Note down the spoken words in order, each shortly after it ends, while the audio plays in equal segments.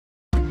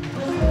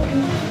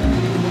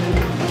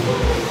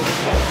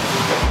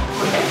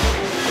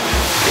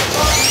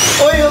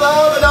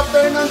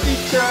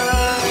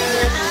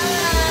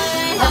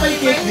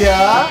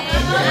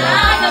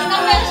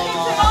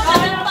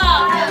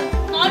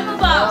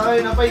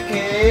napay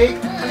cake.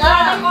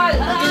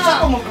 Kinsa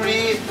ko mo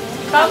greet.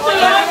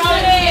 Actually,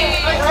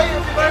 happy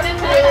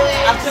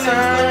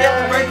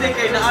birthday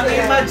kay na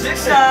aming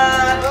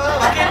magician.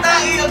 Pakita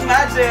iyong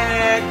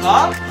magic.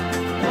 Oh?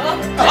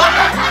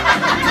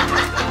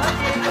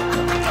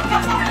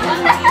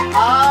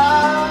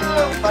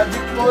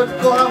 Magic code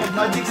ko ha.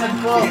 Magic sad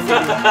ko.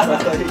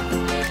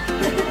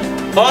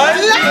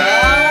 Hola!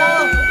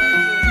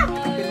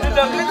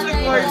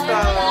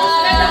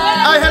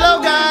 Ay,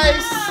 hello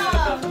guys!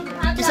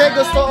 Kisay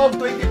gusto og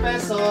 20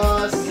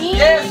 pesos.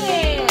 Yes!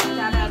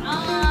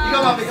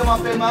 Ikaw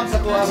mapil ma'am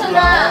sa kuha ang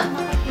vlog.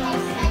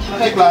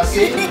 Okay,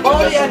 klase?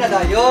 Oh, yan na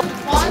tayo.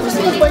 Gusto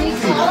mo ba yung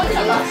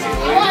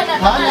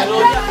ha?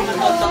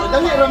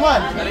 Dali,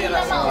 Roman.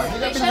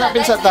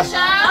 Pinsa ta.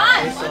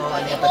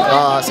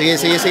 Sige.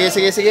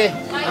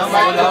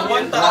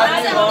 Punta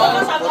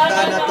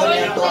na to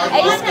nito ang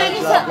vlogger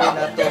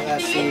na to nga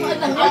si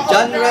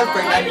General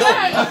Fernando.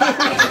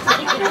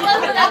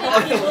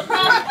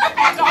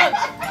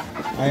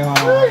 Ay,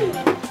 mama.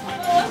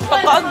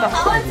 pagkaan ba?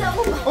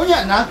 O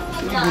niya na?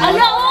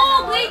 Ala,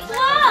 oh! Grade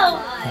 12!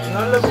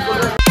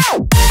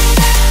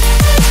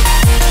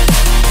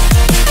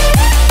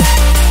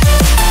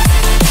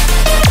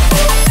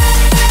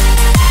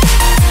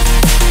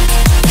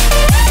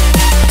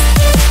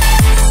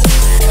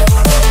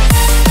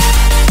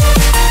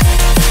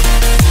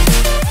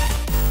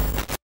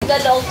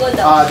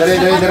 Dali.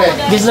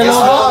 Gis na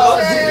logo.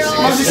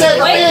 Magsiset,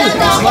 apil!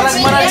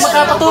 Marang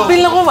makapatupil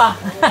na ko ba?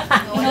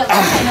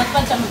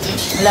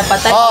 Wala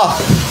patay. Oh,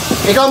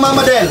 ikaw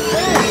Mama Del.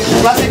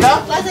 Klase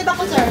ka? Klase ba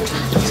ko, sir?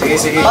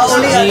 Sige.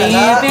 Uli ka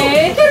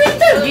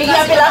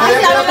na.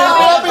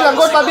 Apil lang,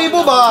 good,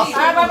 pabibo ba?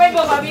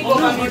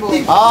 Pabibo.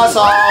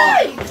 So,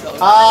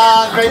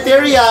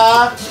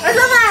 criteria.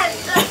 Ano man?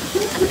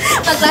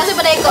 Pagklase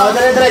pa na ikaw.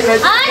 Dali,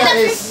 criteria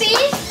is...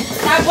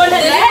 Nagwa na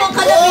din? Hindi mo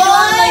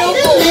kalabinuan na yung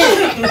po.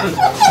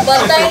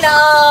 Bantay na.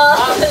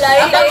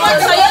 Layo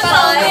sa'yo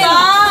tayo.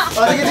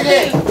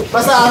 Sige.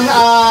 Basta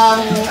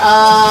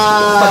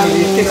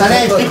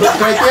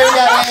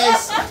criteria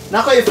is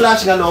nako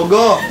i-flash nga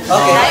logo.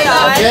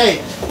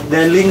 Okay.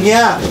 Then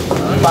linya.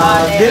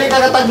 Pag dili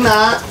ka katag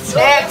na,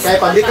 kay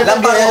pag di ka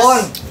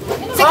Lamparoon.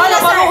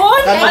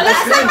 Lamparoon?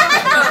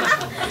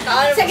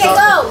 Sige,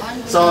 go!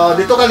 So,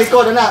 dito ka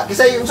likod, ana.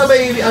 Kasi yung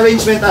sabay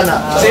arrangement,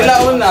 ana.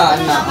 Sila una.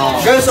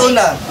 Girls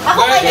una.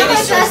 Ako kayo naman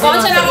sa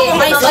sponsor na ako kung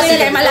ice cream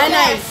kay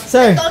Malanay.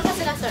 Sir. Tol ka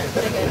sila, sir.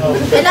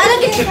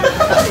 Lalagyan nila.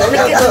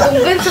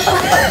 Nagkatugunggan sa pa.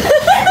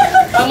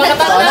 Ang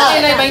matatanda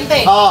natin ay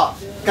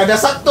 20. Kada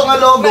sakto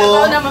nga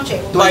logo,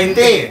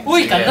 20.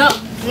 Uy, kana.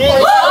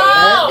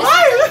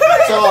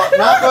 So,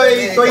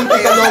 nakoy 20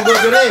 ka logo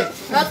dire.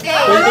 Okay.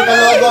 20 ka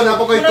logo,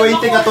 nakoy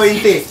 20 ka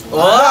 20.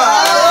 Wow!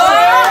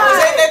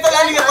 Kasi ito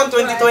lang nga kung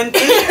 2020.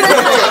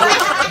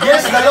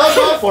 Yes, the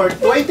logo for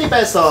 20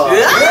 pesos.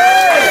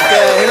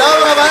 Okay, hello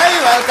mga bay!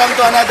 Welcome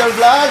to another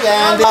vlog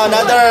and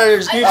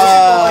another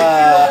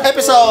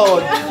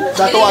episode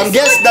sa to ang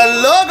Guess the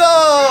Logo!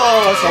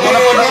 So muna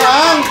po niya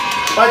ang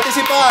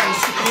participants.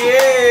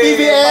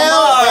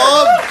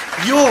 TVL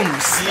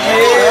HUMSS.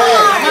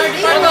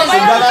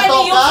 Sunda na to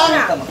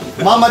kang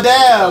Mama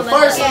Del.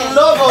 First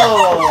logo!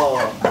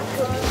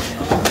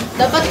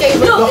 Dapat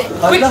kayo.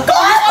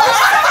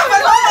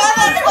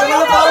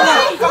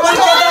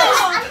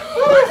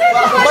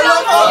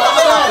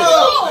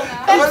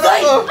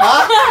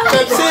 Ha?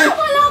 Pepsi?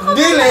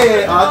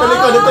 Dili. Ito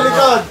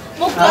likod.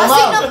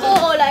 Muklasing na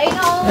po. Lain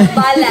ang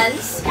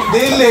balance.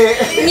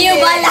 Dili. New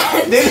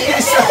balance. Dili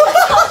isa.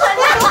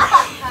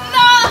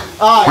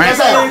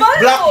 Kasi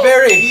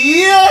Blackberry.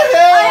 yeah!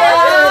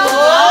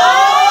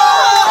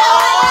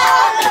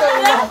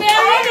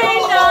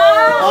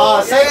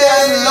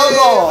 Second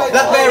logo.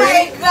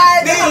 Blackberry.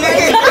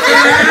 Dili.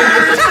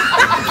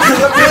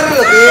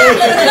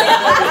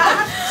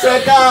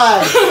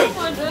 Second.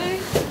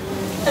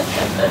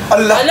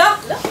 Allah.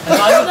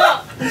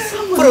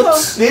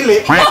 Fruits.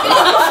 Dili.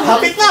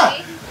 Hapit na.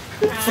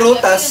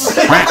 Frutas.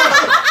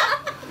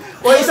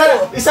 O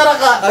isa ra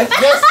ka.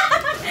 Yes.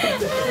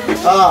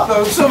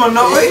 Gusto mo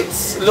na, wait.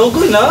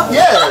 Logo na?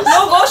 Yes.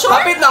 Logo, sure.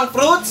 Kapit ng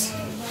fruits.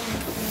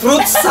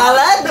 Fruit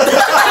salad?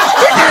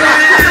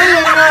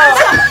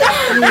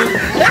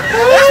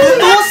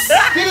 Frutos.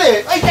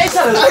 Dili. Ay,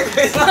 kaisa ra.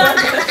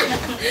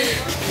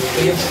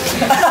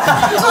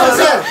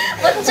 Sir.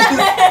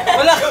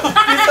 Wala ko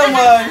kita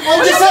man.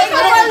 Sir.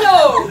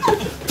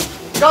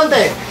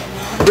 Konti.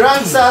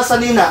 Brand sa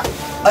Sanina.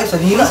 Ay,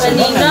 sanina.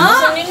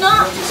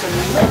 Sanina.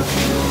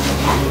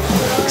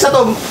 Isa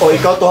to. O,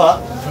 ikaw to ha.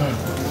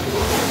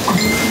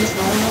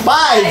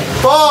 5,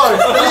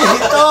 4,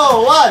 3,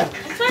 2, 1.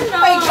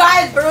 My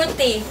God,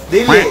 fruity.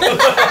 Dili.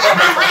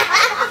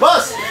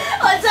 Boss.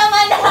 Unsa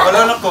man na?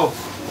 Wala na ko.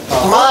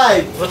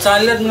 5. Fruit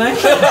salad nga eh.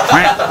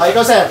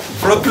 Ikaw sir.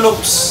 Fruit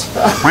Loops.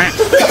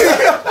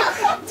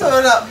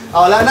 Wala.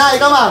 Wala na.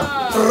 Ikaw ma'am.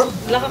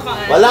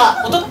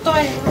 Wala. Utot to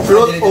eh.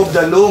 Fruit of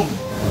the Loom.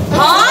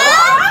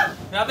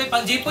 Grabe,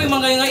 pang-jipoy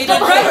mga nga edad.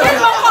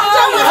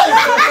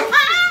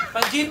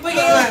 Pang-jipoy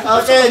nga.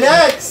 Okay,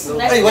 next.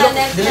 Ay, wala.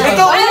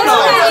 Ikaw,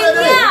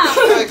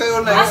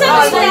 na. Asa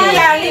ba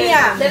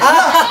niya?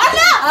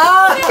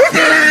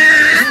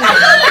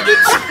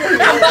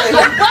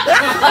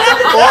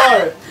 Four,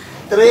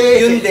 three,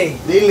 Hyundai.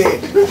 dili.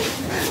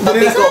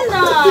 Babiko.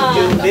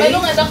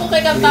 Balungan ako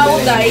kay kang tao,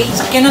 guys.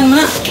 Sakyanan mo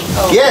na.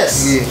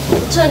 Yes.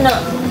 Sana.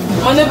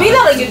 Ano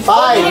bilang lagi?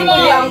 Five, Ano mo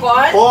yung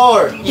kon? four,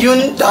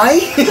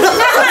 Hyundai?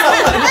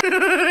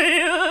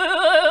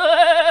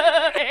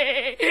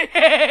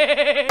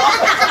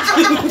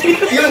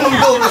 Yun ang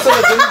go.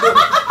 Masunod yun go.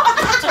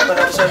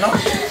 Parang siya, no?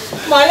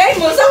 Malay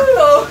mo,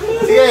 saklo.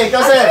 sige,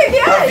 ikaw sir.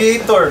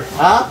 Aviator.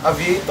 Ha?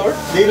 Aviator?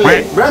 Dili.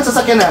 Brand sa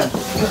sakyanan.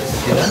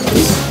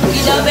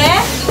 Gilabe?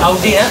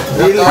 Audi ha.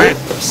 Dili.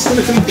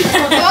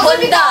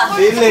 Honda.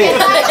 Dili.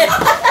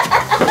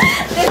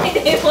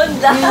 Dili,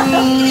 Honda.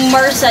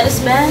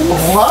 Mercedes-Benz.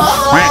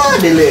 Wow,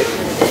 dili.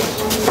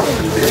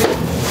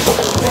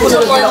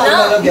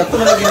 Ako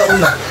na lagi na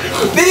una.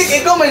 Dili,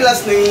 ikaw may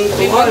last ng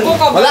tuwan.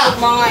 Wala.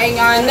 Mga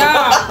ingana.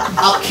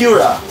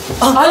 Acura.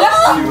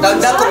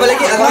 Dagdag ko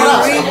palagi ang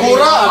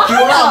Acura.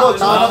 Mo,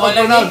 saan na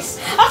pag-pronounce?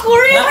 Ako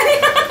rin.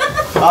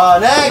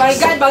 Next. My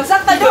God,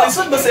 bagsak na doon.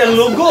 Saan ba siyang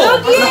logo?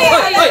 Lugi.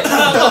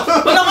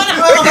 Wala ka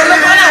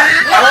na.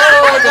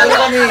 Kalo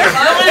kami.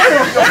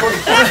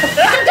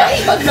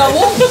 Dahil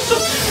magnawong.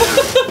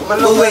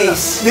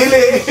 Always.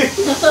 Dili.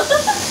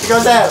 Ikaw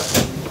sir.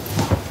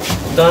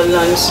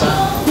 Dalan sa...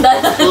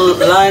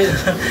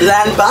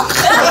 Land back?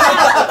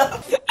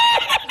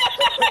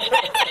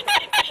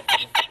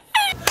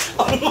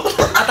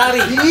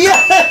 Atari.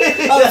 Yeah.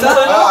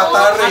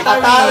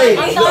 Atari.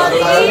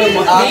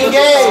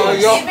 Bingay.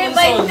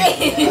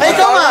 Ay,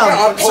 ikaw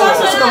ma'am.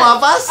 Gusto ka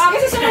mapas?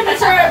 Kasi sunod na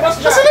sir.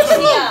 Sunod na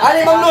niya. Ano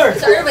yung Ma'am Nur?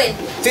 Sir Erwin.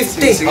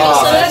 50.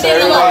 Sunod din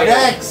naman.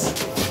 Next.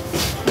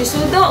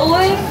 Isuda,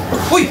 uy.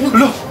 Uy!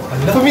 Look!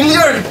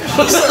 Familiar!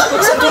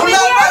 Sa dula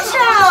na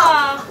siya.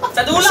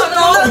 Sa dulang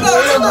no.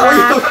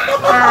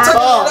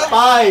 Oh,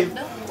 5,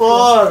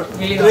 4,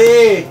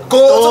 3, 2,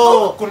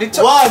 1.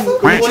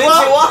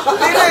 Konnichiwa!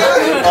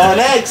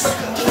 Next.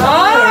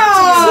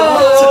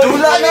 Sa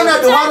dula Ano na,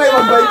 dumaray,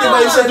 mag-20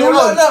 ba yung sa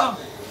dulo?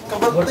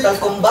 Mortal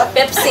Kombat?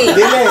 Pepsi.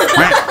 Dili.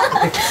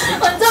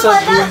 Unsa ba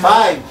na?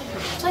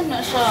 5, Saan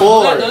na siya?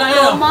 4,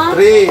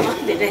 3,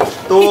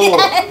 2,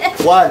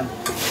 1,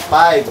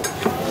 5,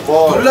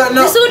 4, Wala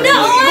na. Isuda,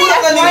 uy.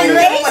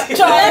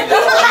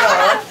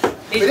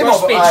 Need for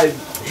speed.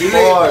 5,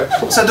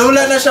 4. Sa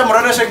dula na siya,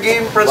 mura na siya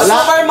game. Wala.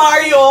 Super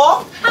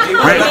Mario!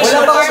 Wala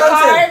ba kayo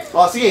answer?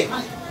 Oh, sige.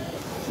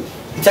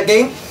 Sa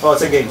game? Oh,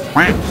 sige.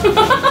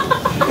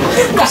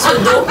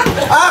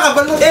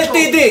 Kabalo.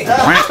 LTD!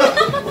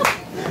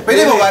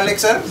 Pwede mo balik,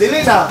 sir?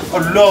 Dili na.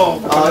 Ulo.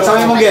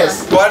 Sabi mong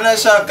guess. Kuha na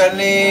siya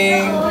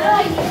kaning...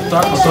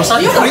 Tosa.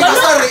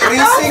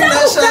 Racing na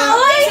siya.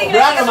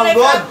 Brand naman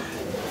good.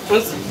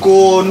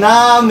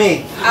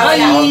 Konami.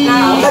 Ako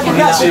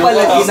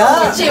palagi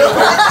na.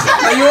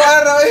 Ayo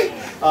araw eh.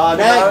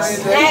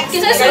 Next.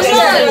 Kisa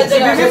sunod.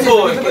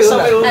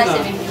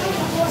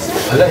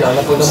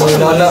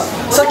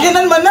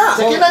 Sakyanan man na.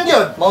 Sakinan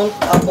yun. Mount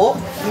Apo?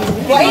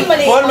 Wait,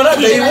 mali. Kuhan mo na,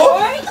 Daiwo.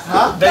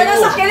 Ha? Kaya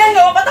sa kailan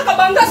gawa pa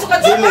kabangga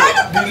sukat-sukat.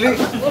 Dili.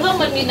 Wala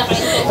man ni na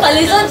kayo.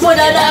 Palisan po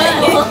na na.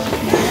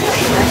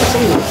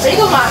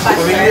 Sige, mapat.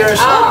 Familiar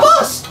siya.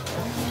 Boss!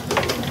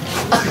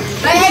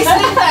 Ay,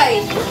 salitay.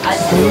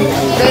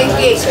 Thank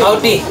you.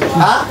 Audi.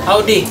 Ha?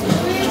 Audi.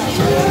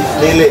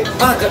 Dili.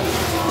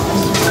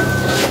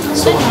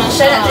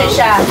 Siya na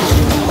siya.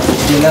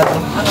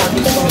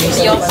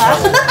 Yoka.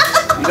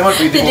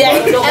 Hindi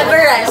naman pwede mo.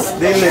 Everest.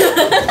 Dili.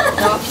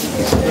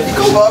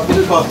 Ikaw ba?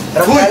 Bil ba?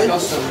 Rakal?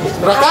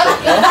 Rakal?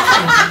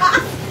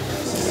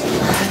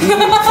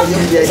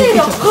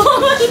 Sino ko?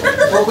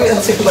 Okay,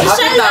 ang simba.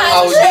 Social na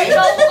Audi.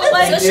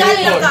 Social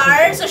na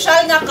car.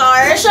 Social na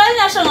car. Social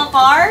na siya nga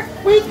car.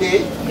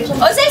 Pwede.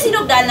 O sa'yo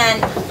sinugdanan?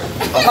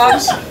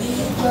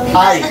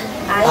 Ay.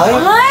 Ay!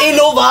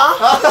 Innova?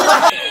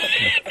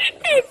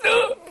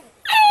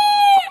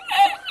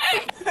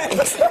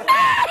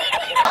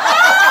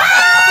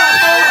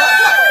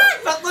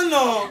 Sakto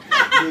no?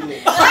 Dili.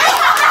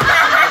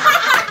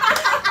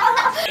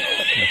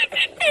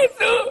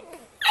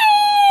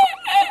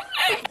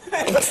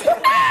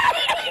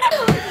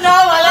 No,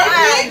 wala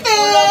ay.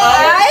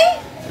 Ay?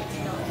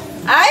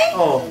 Ay?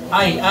 Oh.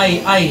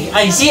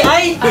 Ay. Si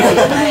ay.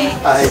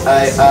 Ay.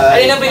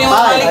 Ay na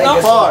pinimabalik, no?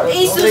 4,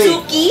 Eh,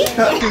 Suzuki?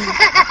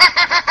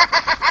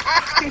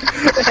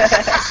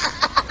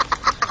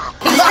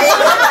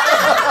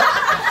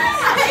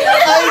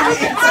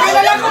 Sabi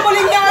na lang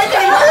kumuling niya ay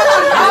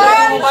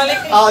Bumalik.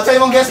 Sa'yo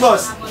mong guess,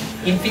 boss.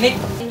 Infinite.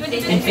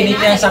 Infinite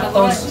yung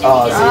saktos. Sige.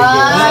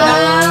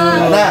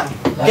 Wala na.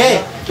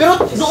 Okay. Pero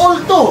dool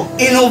to.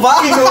 Innova?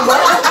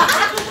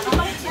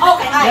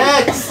 Okay, ay.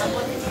 Next.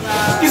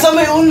 Isa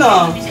may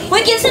una.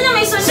 Wait, kinsa na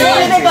may sunod?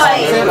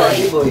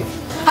 Boy.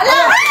 Hala!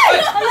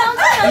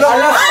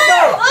 Alaska!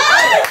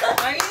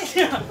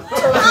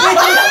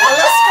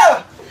 Alaska!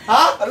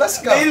 Ha?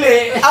 Alaska!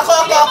 Dili! Ako!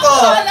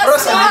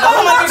 Rosa, ako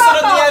man yung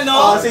sunod niya, no?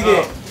 Sige.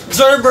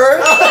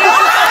 Zerber?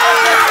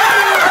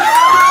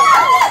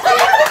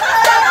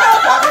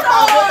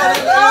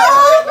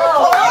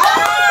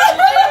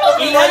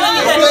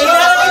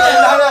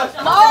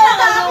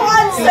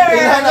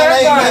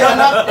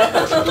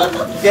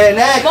 Okay,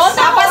 next.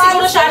 Tapos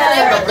siguro siya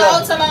na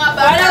Workout sa mga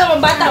bata. Wala namang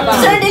bata ba?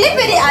 Sir, dili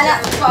pwede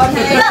anak.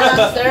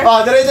 Sir.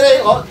 Oh,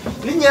 dire. Oh,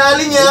 linya.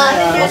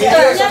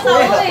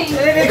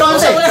 Ikaw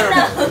sa una.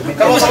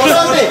 Kamu sa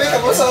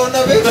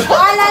una, babe.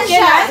 Alan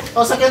siya.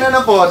 Oh, sakyan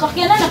na po.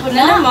 Sakyan na po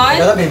na naman.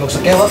 Kaya babe,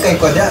 magsakya wag kay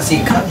Konya,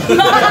 sikat.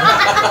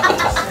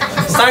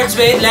 Starts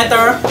with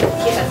letter.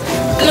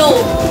 Clue.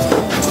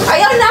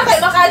 Ayaw na kay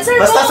maka-answer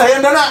mo. Basta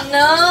sayo na na.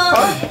 No.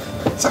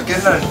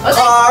 Sakyanan.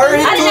 Ano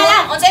na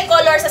lang? Unsay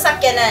color sa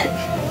sakyanan?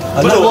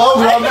 Blue. Wow,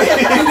 grabe.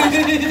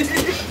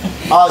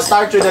 Oh,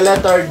 start with the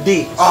letter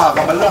D.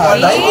 Kabalo.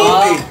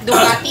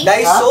 Ducati.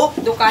 Daiso.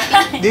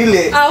 Ducati.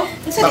 Dili. Aw.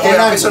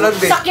 Sakyanan.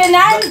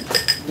 Sakyanan.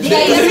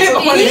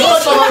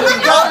 Likod.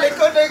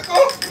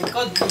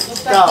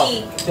 Ikaw.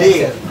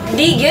 D. D,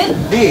 good?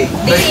 D.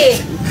 D.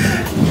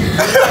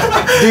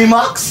 D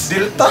Max.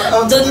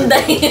 Dilta.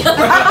 Dunday.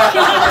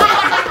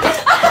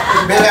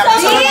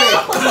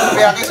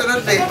 Kaya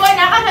kisunod, babe. Boy,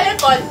 naka sa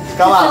likod.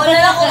 Come on. Wala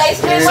lang kung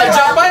ice cream. Sa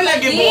Japan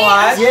lagi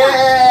buhat.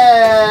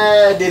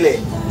 Yeah! Dili.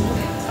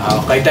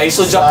 Okay,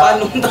 Daiso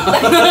Japan.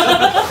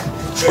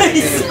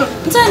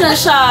 Sana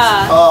siya.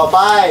 Oh,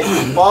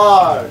 5,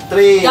 4,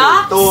 3,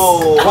 Ducks?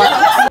 2,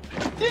 1.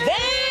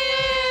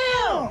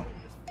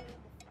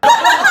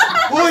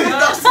 Uy!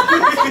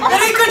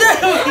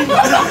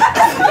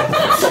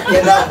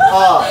 Sakyanan.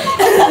 Oh.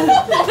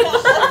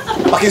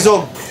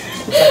 Pakizoom.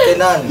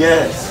 Sakyanan.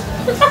 Yes.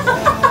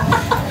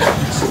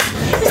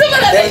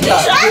 Delta.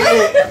 Dili.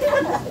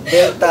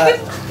 Delta.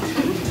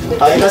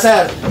 Okay na,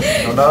 sir.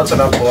 Ano sa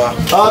nakuha?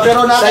 Oh,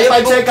 pero na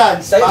 5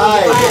 seconds.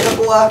 5,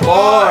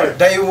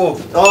 4. Daiwo.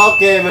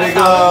 Okay, very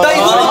good.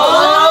 Daiwo!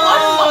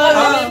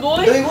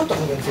 Boy. Daiwo to.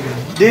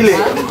 Dili.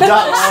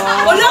 Jacks.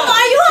 Wala mo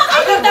ayaw.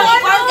 Ayaw na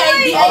Ipag kay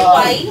Oh,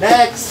 DIY.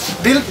 next.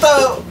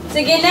 Dilta.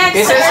 Sige, next.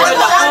 Kasi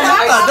sila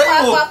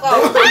Daiwo.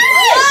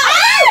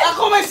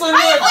 Ako may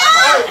sunod.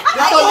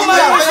 Dito,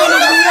 linya.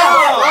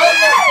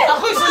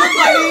 Ako'y sunod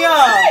kaniya.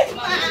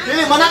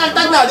 Dili,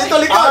 manakantag na. Dito,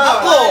 likod.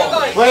 Ako.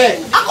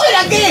 Wait. Ako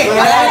lagi.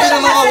 Alam na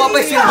mga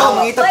wapay silbo.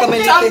 Mangita pa may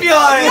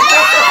Champion.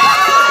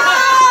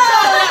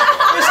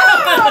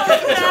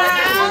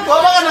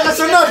 Wala ka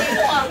nakasunod.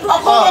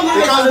 Oh,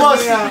 ikaw ang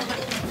boss.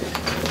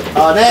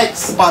 Oh,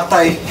 next.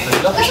 Patay.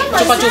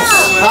 Chupa chups.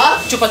 Ha?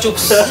 Chupa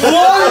chups.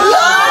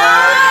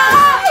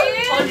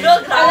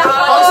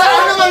 Oh,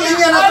 saan naman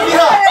linya na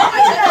tira?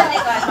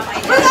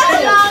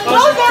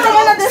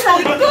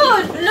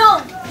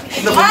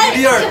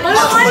 Nabiliyar.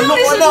 Kabalo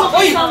ka na.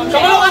 Uy,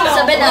 kabalo ka na.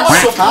 Sabi na. Ha?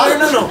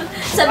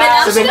 Sabi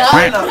na. Seven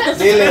down?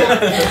 Dili.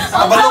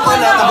 Kabalo ka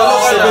na. Kabalo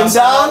ka na. Seven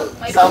down?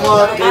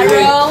 Samot.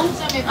 Dili.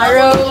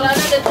 Arrow.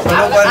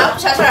 Kabalo ka na.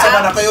 Sama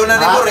na kayo na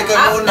ni Bor. Ikaw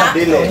muna.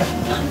 Dili.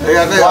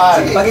 Kaya kayo.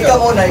 One. Pag ikaw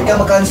muna, ikaw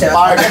mag-answer.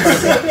 Parts.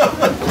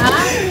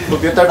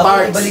 Computer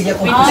parts. Ibalik niya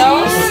kung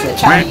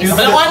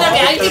Kabalo ka na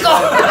kay IT ko.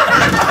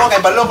 Ako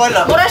kay balo ka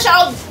na. Mura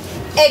siya og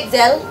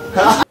Excel.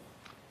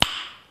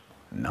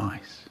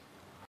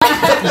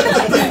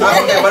 Ako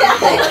kay balo ko.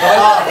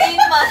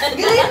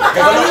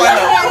 Kay balo ka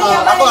na.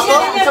 Ako.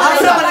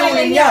 Asa ba na yung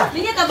linya?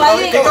 Linya ka ba?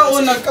 Ikaw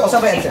una. O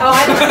sabay answer.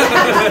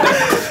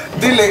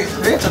 Dili.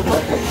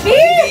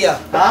 Nivea.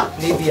 Ha?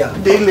 Nivea.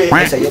 Dili.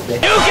 Sa'yo, pre.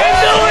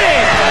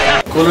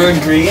 Color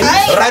green.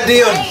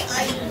 Radion.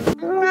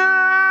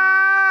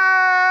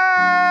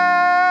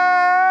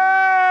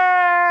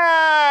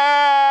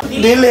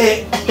 Dili.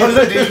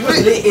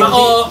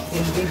 Ako,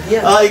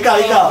 Ah,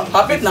 ikaw.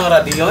 hapit ng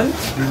radion.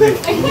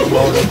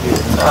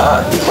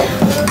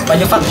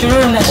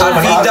 Manufacturer na siya.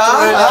 Avida.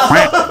 Ah,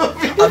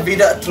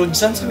 Avida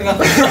Trudsan. Sabi nga.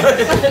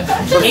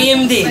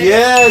 AMD.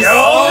 yes.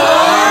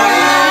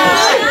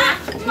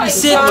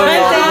 Isip.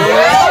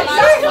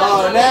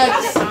 Oh,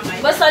 next.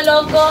 Basta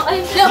logo. Ay,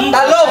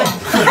 Talong.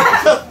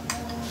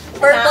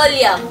 purple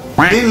yan.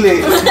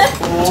 Dili.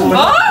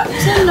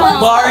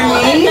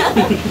 Barney.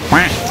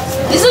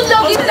 Isang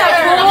logi na.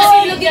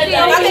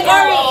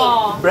 Category.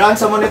 Brand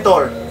sa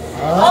monitor.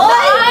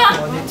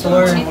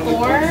 Monitor.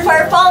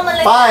 Purple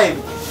malay. 5,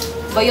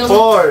 Bayon.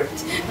 4,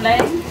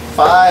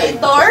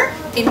 5. Tor.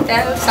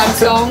 Intel.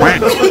 Samsung.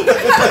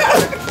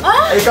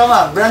 Ikaw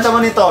ma, brand sa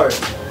monitor.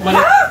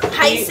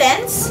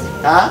 Hisense.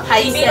 Ha?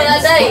 TV mo na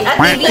day.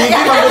 TV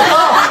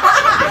mabuto.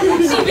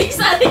 TV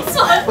sa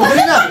Rizal.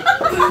 Pagli na.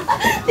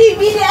 TV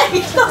niya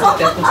ito.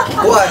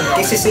 Kuan.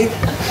 KCC.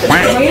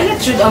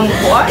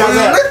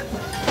 Kasi.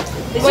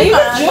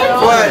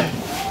 Kuan.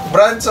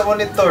 Brand sa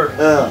monitor.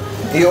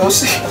 EOC.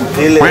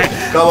 Dili.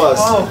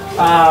 Kawas.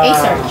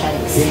 Acer.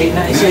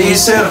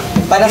 Acer.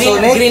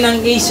 Panasonic. Green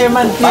ang Acer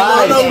man.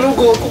 5,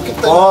 Lugo. Ako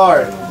kita.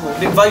 4,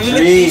 Violet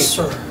Three.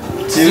 Acer.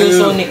 2,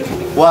 Sonic.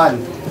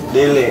 1.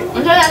 Dili.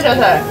 Ano na siya,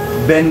 sir?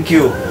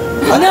 BenQ.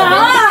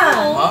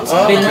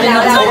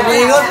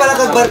 Ingon pala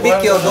kag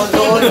barbecue.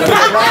 Doon.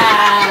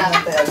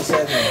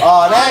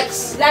 Oh,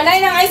 next. Lanay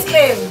ng ice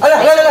cream. Ala.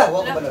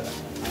 Wag ko pala.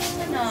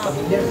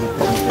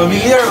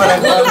 Familiar man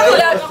ako.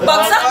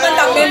 Bagsak man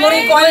lang.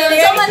 Memory ko.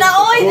 Ano man na,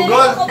 oy.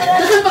 Google.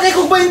 Dagan pa kay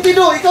kong 22.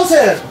 Ikaw,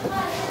 sir.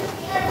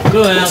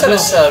 Good.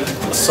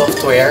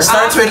 Software.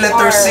 Starts with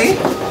letter C.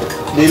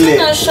 Dili.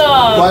 Na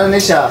siya. Kuha na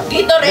siya.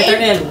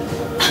 Gatorade.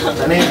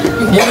 Ano yun?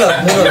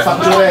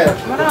 Manufacturer.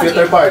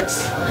 Computer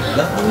parts.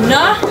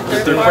 Na?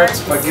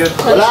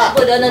 Wala.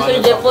 Wala na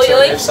Sir Jepoy,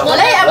 oy.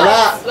 Wala yung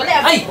Wala.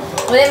 Ay!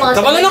 Wala yung mga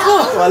Kabalon ako!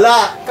 Wala.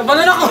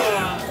 Kabalon ako!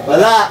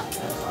 Wala.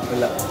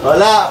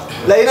 Wala.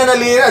 Lain na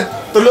naliran.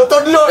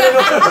 Tulo-tudlo.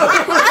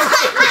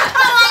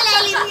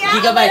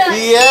 Gigabyte.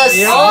 Yes.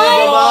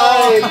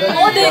 Gigabyte.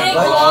 Oh, direct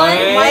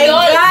one. My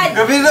God!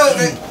 Gabi no,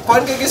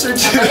 kuhan kay Sir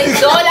Jerry.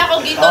 Idol ako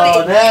Oh,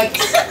 Gatorade.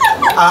 next.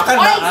 Akan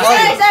na. Sir,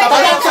 sir,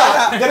 Tapalan siya.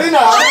 Gari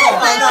na.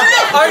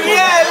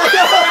 Ariel!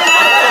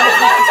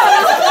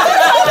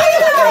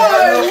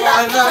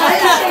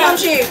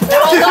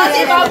 Nauga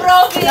si Bob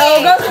Rocky.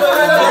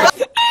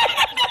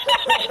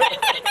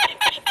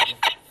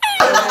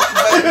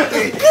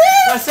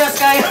 Masas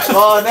kayo!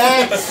 Oh,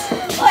 next.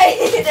 Uy,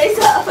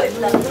 naisapad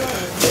lang.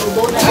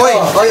 Oy,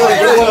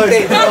 Del Monte.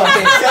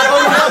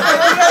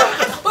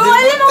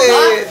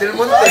 Del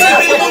Monte.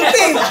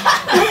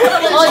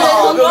 Oh,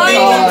 Jepoy.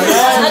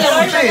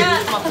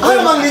 Ano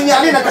mang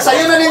linya ni?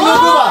 Nakasayo na ning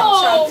logo ba?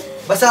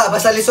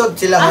 Basta lisod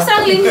sila ha.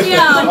 Asang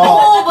linya?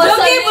 Oh.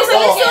 Lagi po sa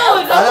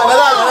lisod. Ano na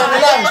lang, ano na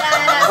lang.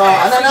 Oh,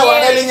 ano na,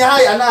 wala linya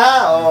hay, ano ha.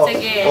 Oh.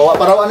 Sige. Oh,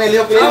 para wala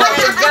liyo Oh my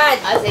God.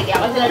 Sige,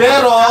 ako sunod.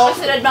 Pero Ako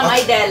sunod mga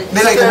idol.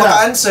 Dili ko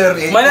maka-answer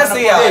eh. Mana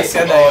siya? Oh,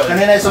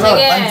 kanina yung sunod.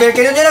 Sige. Unfair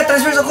kayo niya na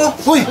transfers ako.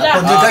 Uy!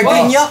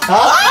 Pag-garden niya.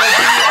 Ha?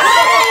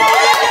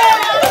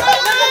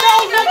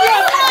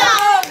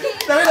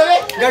 Dami, dami.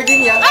 Garden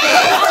niya.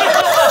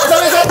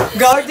 Sabi, sabi.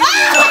 Garden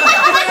niya.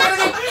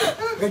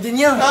 Garden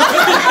niya.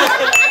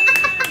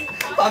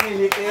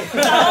 Family ko.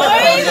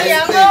 Ay,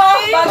 kaya mo.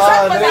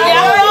 Bagsak pa dali,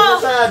 tayo.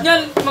 dali.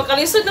 Yan,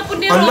 makalisod na po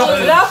niya. Ala.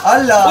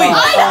 Ala. Uy!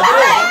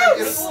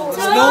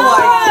 Snow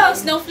White.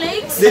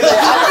 Snowflakes? Dito.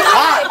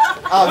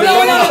 Ah,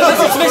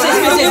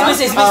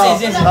 Message.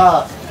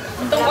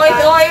 Itong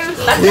oil.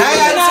 Ay,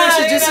 answer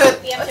si Gisette.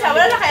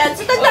 Wala na kaya.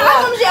 Sa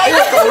tagdakan mo siya.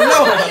 Ulo.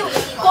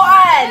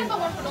 Kuan.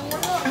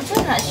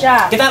 Saan na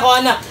siya? Kita ko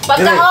anak.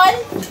 Pagkaon?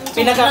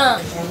 Pinaka...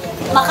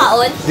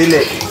 Makaon?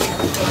 Dili.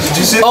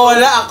 Gisette. Oh,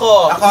 wala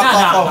ako.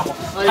 Ako.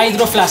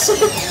 Hydro flask.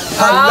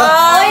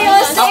 Hala.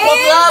 Ayos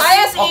eh!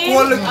 Ayos Ako eh.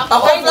 walang...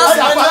 Ako Ay,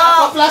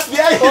 ako plus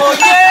BI. Oh,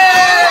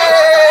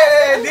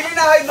 yeah! Dili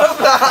na hydro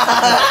flask.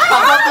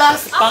 Ako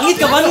plus. Pangit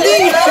ka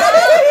banding! Oh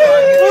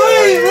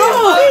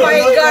my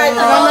God!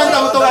 Naman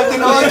tamo to ang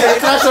tinuod.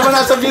 Crash naman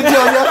na sa video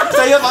niya.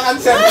 Sa'yo pang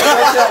answer.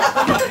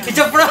 It's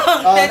a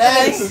prank! Oh,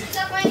 next.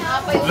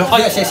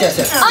 Yes.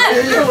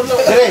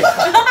 Dire.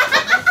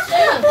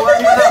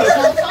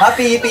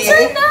 Happy PA.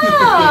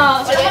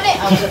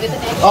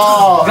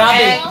 Oh.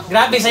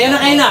 Grabe, sa'yo na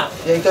kayo na!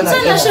 Yeah, ito na.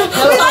 Saan na siya?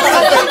 Sa'yo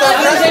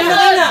na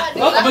kayo na!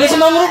 Oh, kabali sa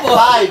mga grupo!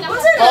 5,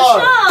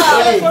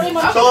 4,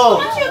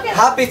 3, 2.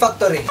 Happy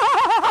Factory.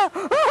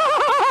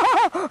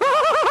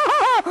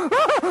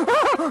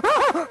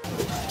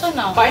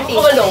 Party.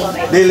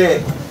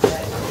 Dili.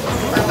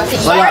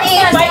 Wala.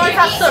 Party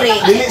Factory.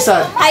 Dili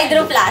sad.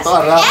 Hydro Plus. Oh,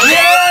 rap.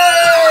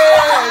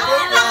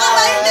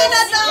 Nakakaintay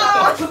na to!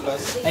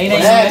 Ayun na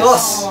Next.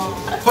 Dos.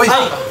 Hoy.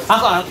 Ay!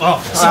 Ako,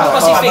 Cebu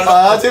Pacific!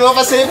 Cebu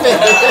Pacific.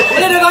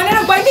 Wala na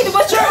gano'n ng party, di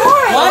ba sure?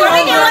 Wala! Wala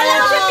na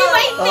siya,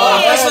 P20!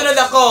 Kasunod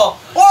ako!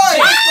 Hoy!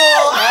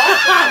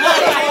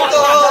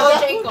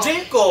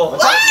 Jayco!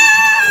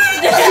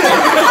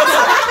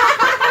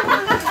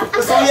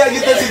 Kasuya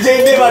kita si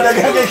JD ba?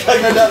 Nagagay ka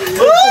na na.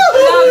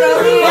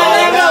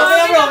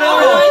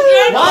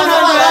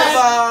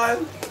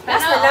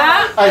 Last na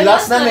lang. Ay,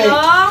 last na ni.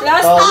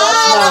 Last Oh, last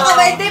na.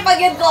 Nakakabainte pag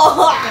yun ko.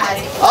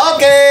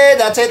 Okay,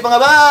 that's it mga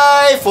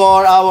bye.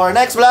 For our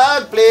next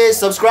vlog, please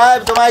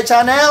subscribe to my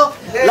channel,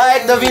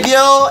 like the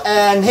video,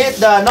 and hit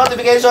the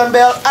notification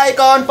bell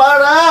icon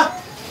para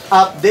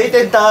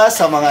updated ta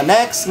sa mga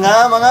next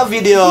nga mga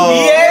video.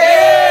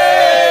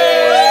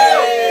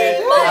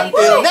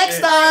 Until next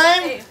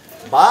time,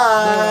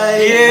 bye!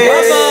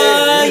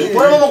 Bye-bye!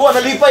 Pura mo makuha,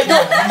 nalipay ko!